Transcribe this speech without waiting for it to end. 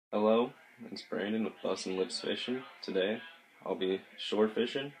Hello, it's Brandon with Bustin' Lips Fishing. Today I'll be shore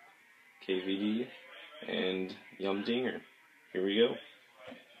fishing, KVD, and Yum Dinger. Here we go.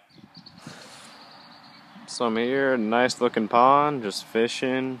 So I'm here at a nice looking pond, just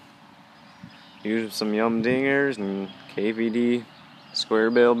fishing, using some Yum Dingers and KVD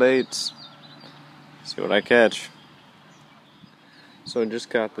Squarebill baits. See what I catch. So I just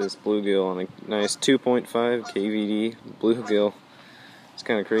caught this bluegill on a nice 2.5 KVD bluegill. It's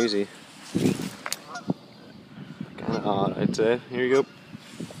kind of crazy. Kind of odd, I'd say. Here you go.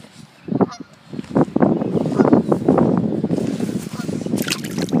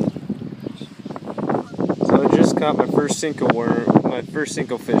 So I just caught my first single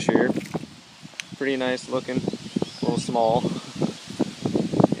fish here. Pretty nice looking, a little small.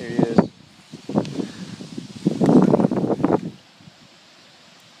 Here he is.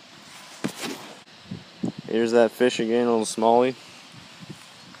 Here's that fish again, a little smallie.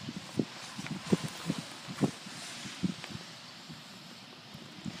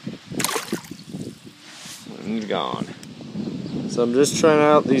 And he's gone. So I'm just trying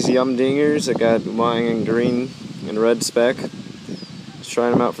out these Yum Dingers. I got mine in green and red speck. Just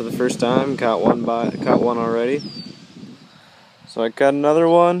trying them out for the first time. Caught one already. So I caught another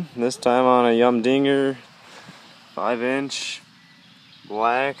one. This time on a Yum Dinger, 5-inch,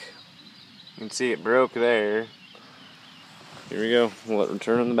 black. You can see it broke there. Here we go. We'll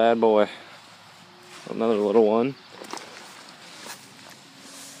return on the bad boy. Another little one.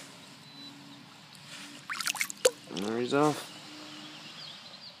 And there he's off.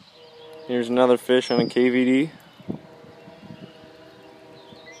 Here's another fish on a KVD.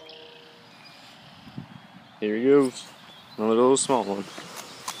 Here he goes. Another little small one.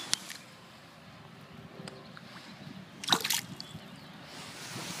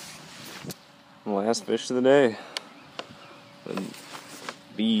 Last fish of the day. The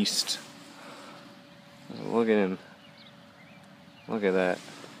beast. Look at him. Look at that.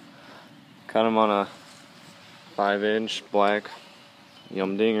 Caught him on a 5-inch black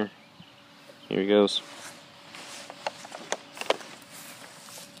Yum Dinger. Here he goes.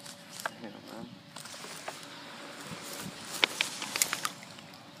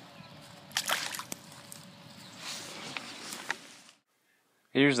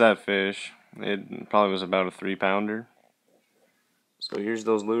 Here's that fish. It probably was about a 3-pounder. So here's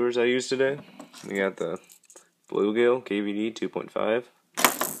those lures I used today. We got the bluegill KVD 2.5.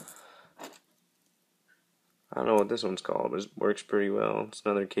 I don't know what this one's called, but it works pretty well. It's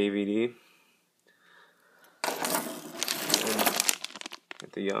another KVD.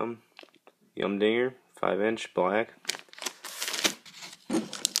 Get the Yum Dinger, 5-inch black.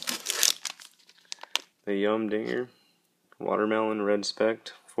 The Yum Dinger, watermelon red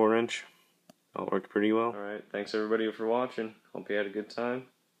specked, 4-inch. All worked pretty well. Alright, thanks everybody for watching. Hope you had a good time.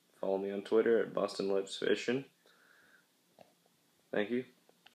 Follow me on Twitter at Bustin' Lips Fishing. Thank you.